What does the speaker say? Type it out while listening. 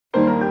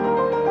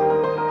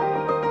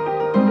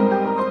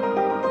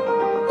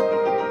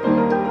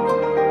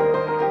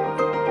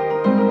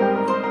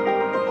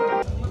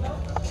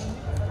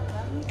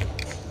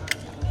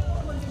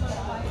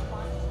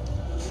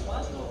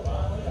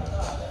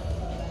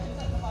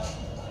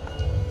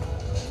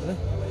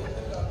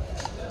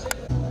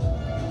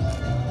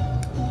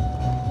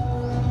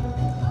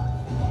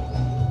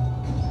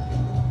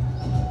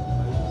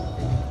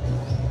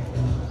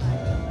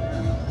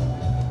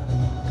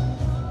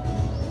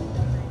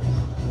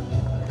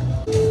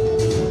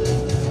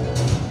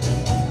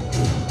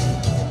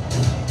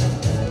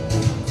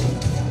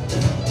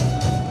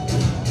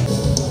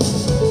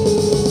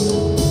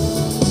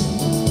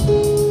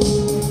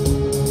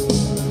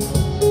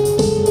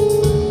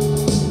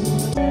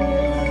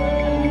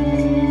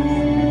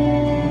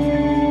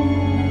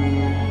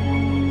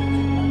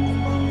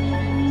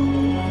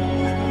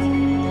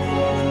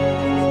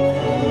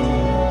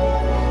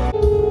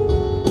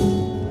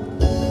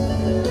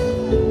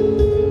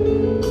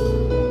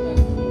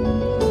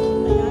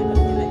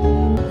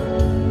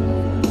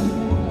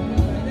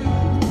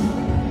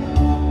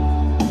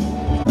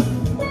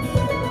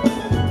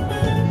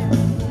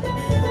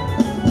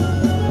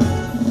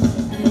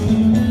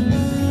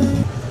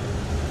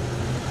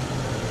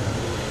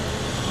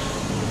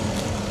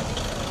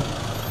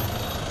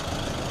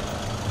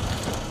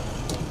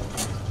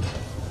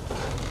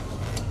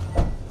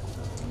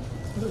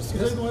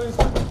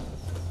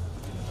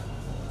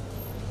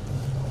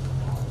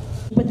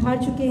पधार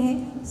चुके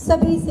हैं,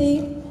 सभी से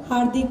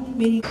हार्दिक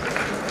मेरी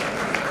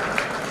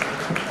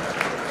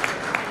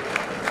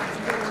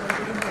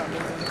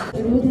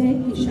अनुरोध है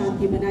कि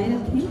शांति बनाए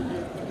रखें।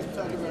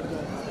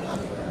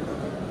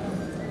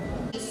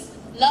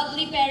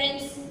 Lovely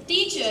parents,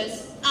 teachers,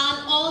 and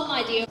all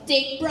my dear,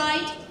 take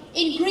pride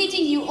in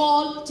greeting you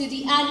all to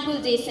the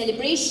annual day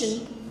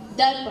celebration,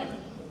 Darpan.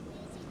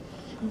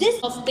 This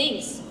of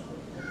things,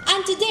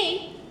 and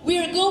today we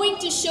are going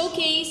to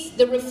showcase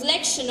the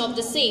reflection of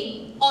the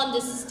same on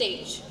this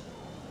stage.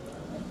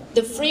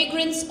 The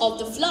fragrance of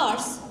the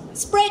flowers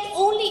spread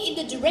only in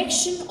the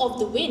direction of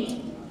the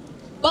wind,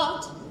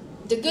 but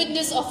the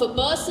goodness of a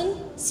person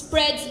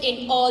spreads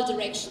in all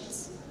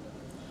directions.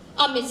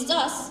 Amidst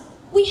us,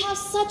 we have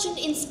such an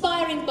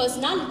inspiring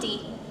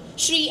personality,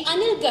 Shri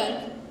Anil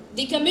Garg,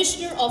 the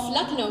Commissioner of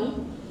Lucknow,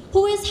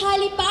 who is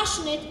highly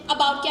passionate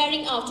about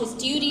carrying out his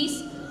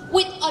duties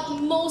with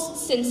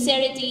utmost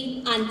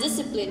sincerity and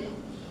discipline,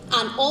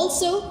 and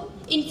also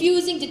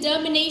infusing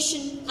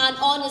determination and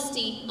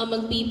honesty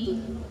among people.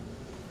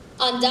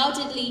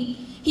 Undoubtedly,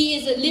 he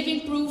is a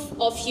living proof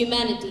of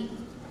humanity.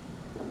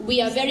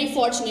 We are very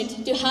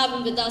fortunate to have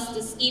him with us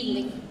this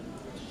evening.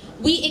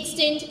 We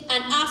extend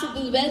an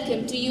affable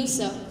welcome to you,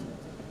 sir.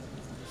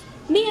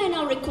 May I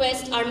now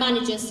request our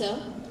manager, sir,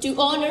 to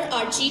honor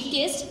our chief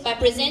guest by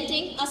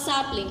presenting a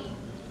sapling.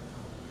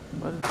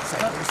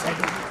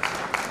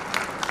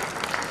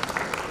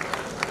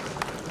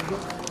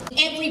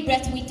 Every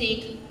breath we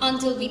take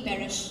until we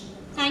perish.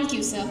 Thank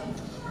you, sir.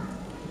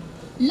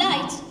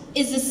 Light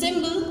is the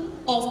symbol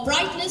of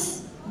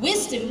brightness,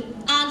 wisdom,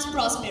 and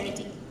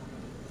prosperity.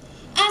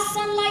 As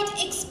sunlight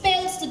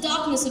expels the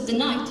darkness of the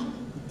night,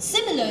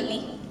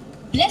 similarly,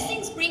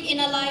 blessings bring in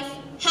our life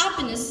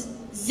happiness,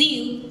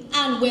 zeal,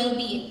 and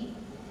well-being.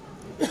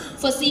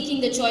 For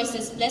seeking the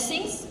choicest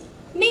blessings,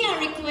 may I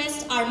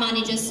request our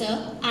manager,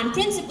 sir, and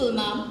principal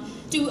ma'am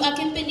to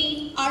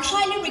accompany our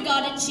highly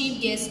regarded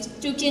chief guest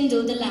to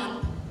kindle the lamp.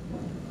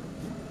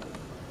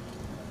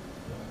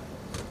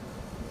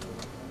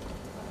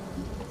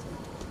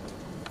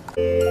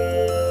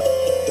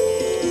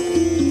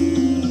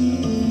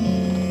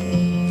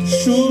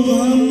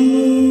 Shubham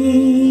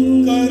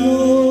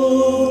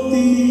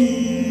करोति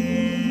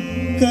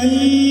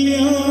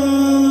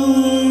कल्याणम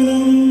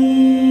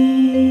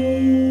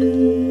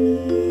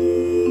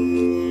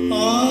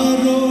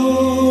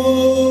आरोग्यम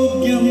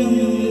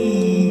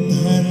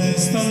धन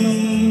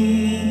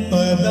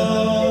संपदा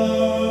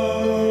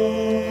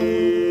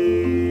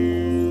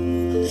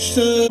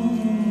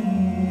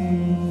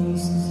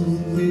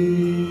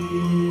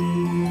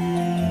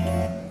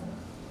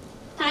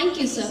Thank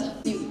you, sir.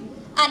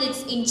 And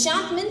its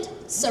enchantment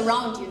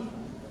surround you.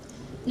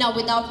 Now,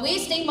 without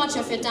wasting much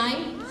of your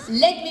time,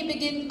 let me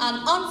begin and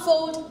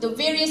unfold the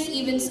various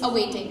events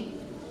awaiting.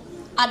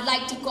 I'd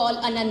like to call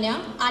Ananya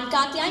and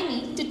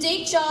Katyayani to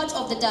take charge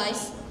of the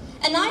dice,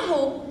 and I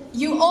hope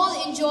you all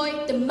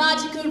enjoy the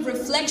magical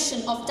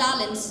reflection of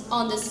talents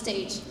on this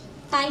stage.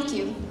 Thank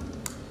you.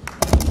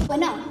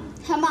 वना,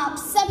 हम आप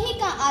सभी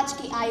का आज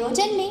के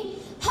आयोजन में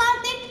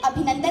हार्दिक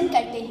अभिनंदन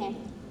करते हैं।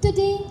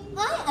 Today, I,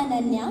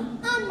 Ananya,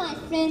 and my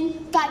friend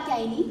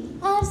Katyayani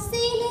are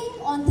sailing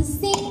on the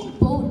same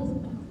boat.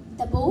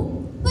 The boat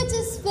which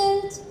is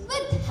filled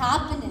with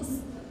happiness,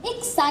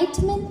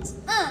 excitement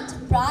and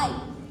pride.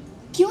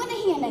 क्यों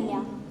नहीं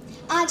अनन्या?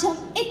 आज हम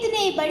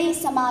इतने बड़े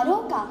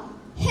समारोह का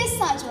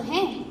हिस्सा जो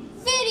हैं,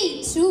 very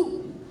true.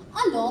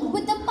 Along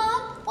with the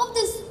part of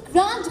this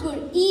grandeur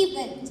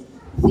event,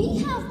 we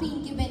have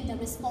been given the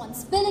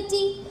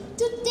responsibility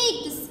to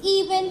take this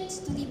event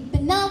to the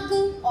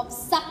pinnacle of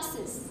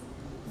success.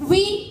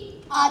 We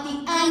are the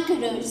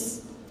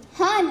anchorers.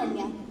 हाँ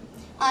अनन्या,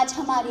 आज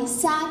हमारे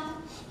साथ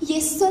ये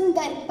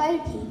सुंदर पल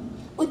भी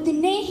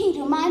उतने ही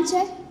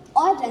रोमांचक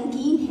और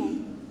रंगीन हैं।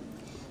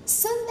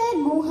 सुंदर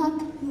मोहक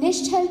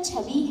निश्चल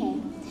छवि है,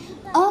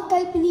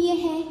 अकल्पनीय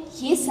है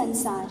ये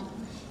संसार।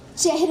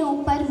 चेहरों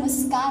पर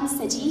मुस्कान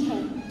सजी है,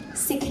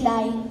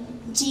 सिखलाए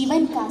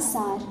जीवन का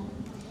सार।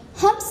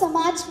 हम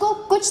समाज को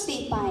कुछ दे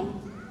पाएं,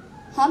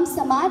 हम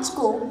समाज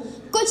को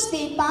कुछ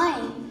दे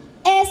पाएं,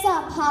 ऐसा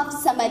भाव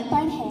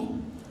समर्पण है।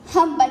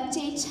 हम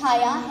बच्चे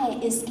छाया है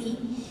इसकी,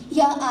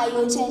 यह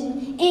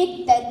आयोजन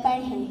एक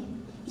दर्पण है,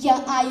 यह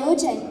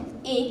आयोजन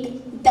एक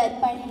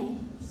दर्पण है।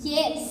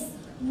 Yes,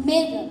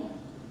 mirror,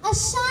 a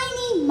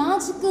shiny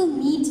magical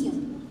medium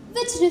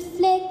which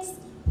reflects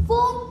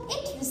what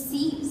it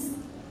receives.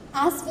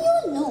 As we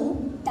all know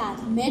that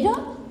mirror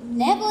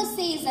never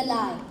says a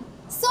lie.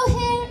 So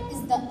here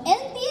is the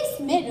LPS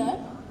mirror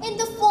in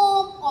the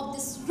form of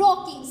this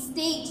rocking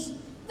stage,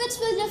 which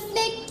will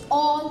reflect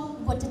all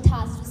what it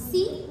has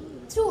received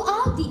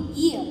throughout the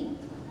year.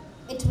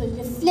 It will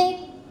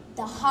reflect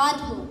the hard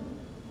work,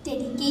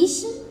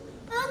 dedication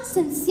and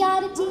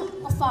sincerity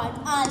of our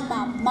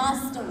Alma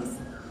masters,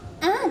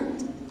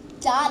 and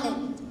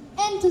talent,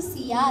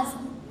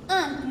 enthusiasm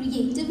and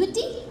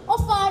creativity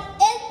of our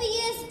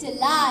LPS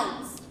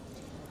delights.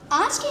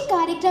 आज के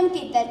कार्यक्रम के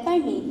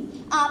दर्पण में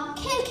आप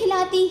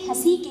खिलखिलाती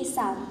हंसी के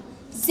साथ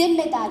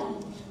जिम्मेदारी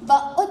व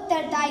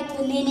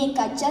उत्तरदायित्व लेने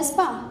का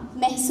जज्बा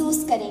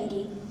महसूस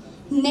करेंगे।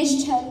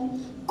 निश्चल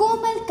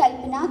कोमल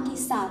कल्पना के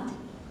साथ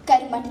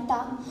कर्मठता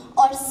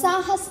और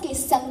साहस के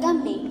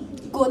संगम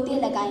में गोते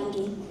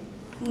लगाएंगे।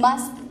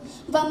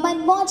 मस्त व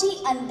मनमौजी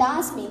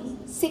अंदाज में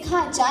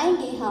सिखा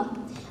जाएंगे हम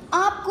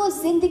आपको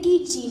जिंदगी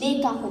जीने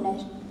का हुनर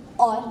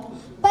और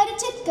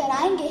परिचित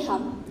कराएंगे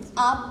हम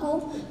आपको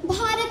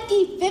भारत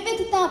की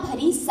विविधता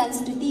भरी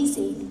संस्कृति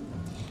से।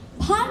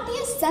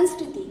 भारतीय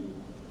संस्कृति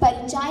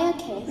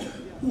परिचायक है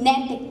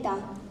नैतिकता,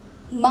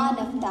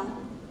 मानवता,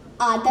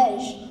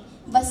 आदर्श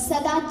व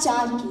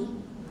सदाचार की,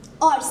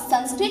 और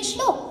संस्कृत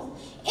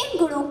श्लोक इन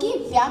गुणों की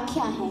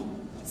व्याख्या है।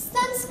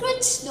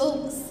 Sanskrit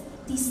shloks,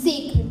 the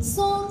sacred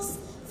songs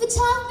which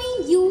have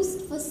been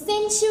used for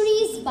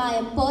centuries by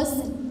a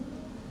person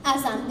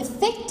as an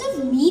effective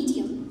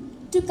medium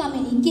to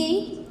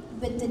communicate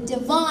with the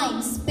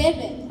divine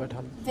spirit,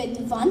 with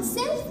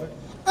oneself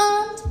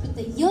and with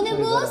the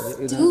universe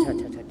too.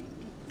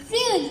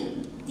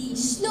 Really,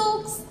 these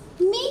shloks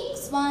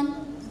makes one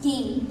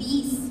gain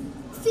peace,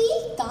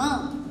 feel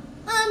calm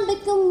and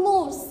become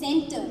more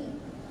centered,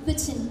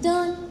 which in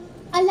turn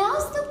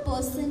allows the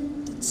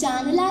person to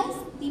channelize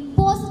the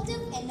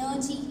positive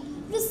energy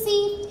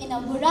received in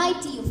a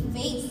variety of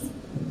ways.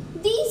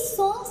 These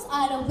songs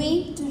are a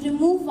way to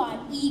remove our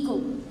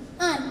ego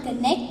and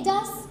connect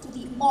us to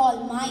the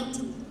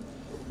Almighty.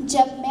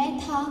 जब मैं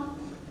था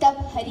तब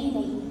हरि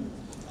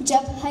नहीं,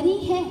 जब हरि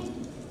है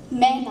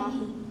मैं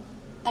नाही।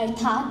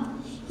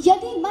 अर्थात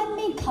यदि मन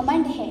में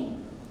घमंड है,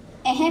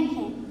 अहम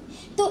है,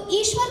 तो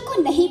ईश्वर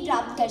को नहीं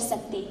प्राप्त कर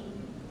सकते।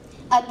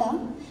 अतः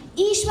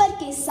ईश्वर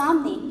के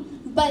सामने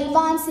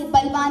बलवान से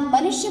बलवान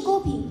मनुष्य को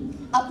भी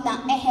अपना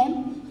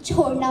अहम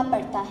छोड़ना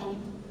पड़ता है,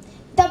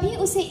 तभी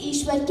उसे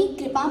ईश्वर की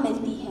कृपा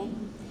मिलती है।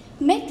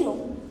 मित्रों,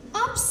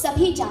 आप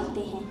सभी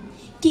जानते हैं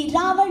कि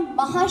रावण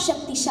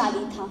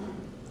महाशक्तिशाली था,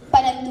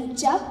 परंतु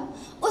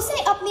जब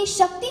उसे अपनी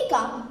शक्ति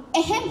का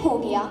अहम हो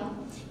गया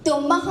तो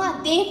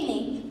महादेव ने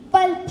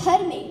पल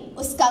भर में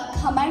उसका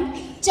घमंड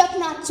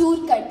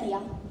चकनाचूर कर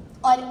दिया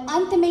और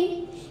अंत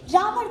में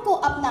रावण को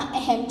अपना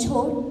अहम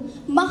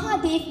छोड़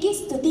महादेव की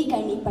स्तुति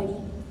करनी पड़ी।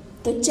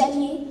 तो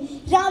चलिए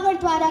रावण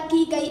द्वारा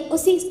की गई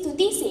उसी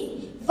स्तुति से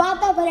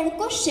वातावरण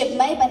को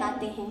शिवमय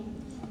बनाते हैं।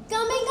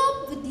 Coming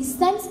up with the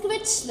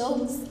Sanskrit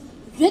shloks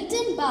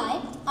written by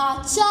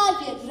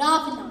Acharya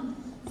Ravana,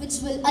 which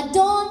will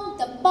adorn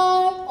the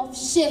power of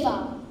Shiva,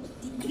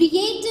 the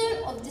creator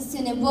of this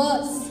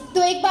universe.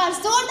 तो एक बार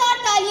जोरदार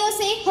तालियों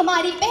से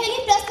हमारी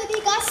पहली प्रस्तुति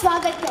का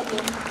स्वागत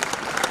करिए।